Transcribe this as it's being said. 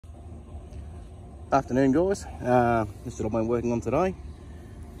Afternoon, guys. This is what I've been working on today.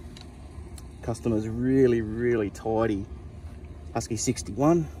 Customer's really tidy Husky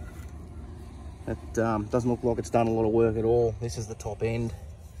 61. It doesn't look like it's done a lot of work at all. This is the top end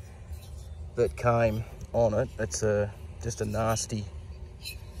that came on it. It's just a nasty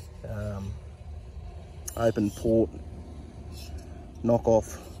open port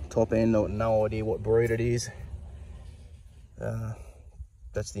knockoff top end. No idea what breed it is.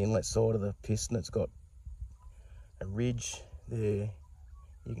 That's the inlet side of the piston. It's got a ridge there.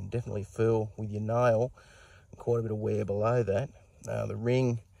 You can definitely feel with your nail and quite a bit of wear below that. The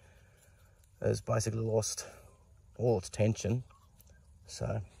ring has basically lost all its tension.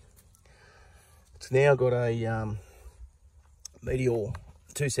 So it's now got a Meteor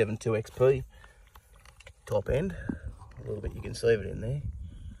 272 XP top end. A little bit, you can see it in there.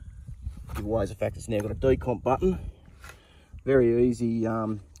 Give away the fact it's now got a decomp button. Very easy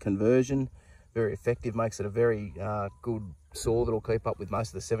conversion, very effective, makes it a very good saw that'll keep up with most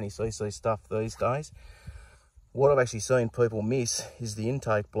of the 70cc stuff these days. What I've actually seen people miss is the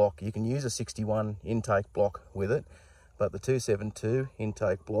intake block. You can use a 61 intake block with it, but the 272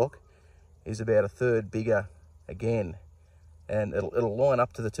 intake block is about a third bigger again, and it'll line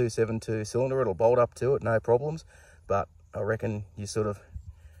up to the 272 cylinder. It'll bolt up to it, no problems, but I reckon you're sort of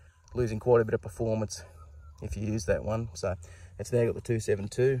losing quite a bit of performance if you use that one. So it's now got the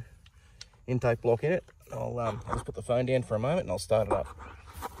 272 intake block in it. I'll just put the phone down for a moment and I'll start it up.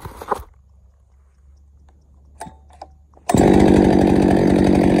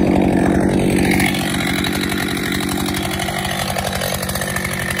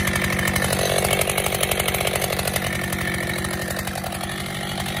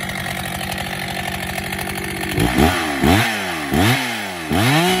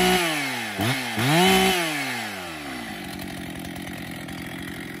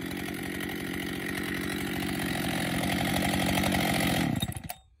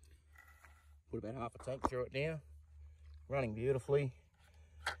 Put about half a tank through it now. Running beautifully.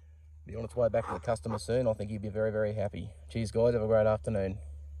 Be on its way back to the customer soon. I think he'll be very happy. Cheers guys, have a great afternoon.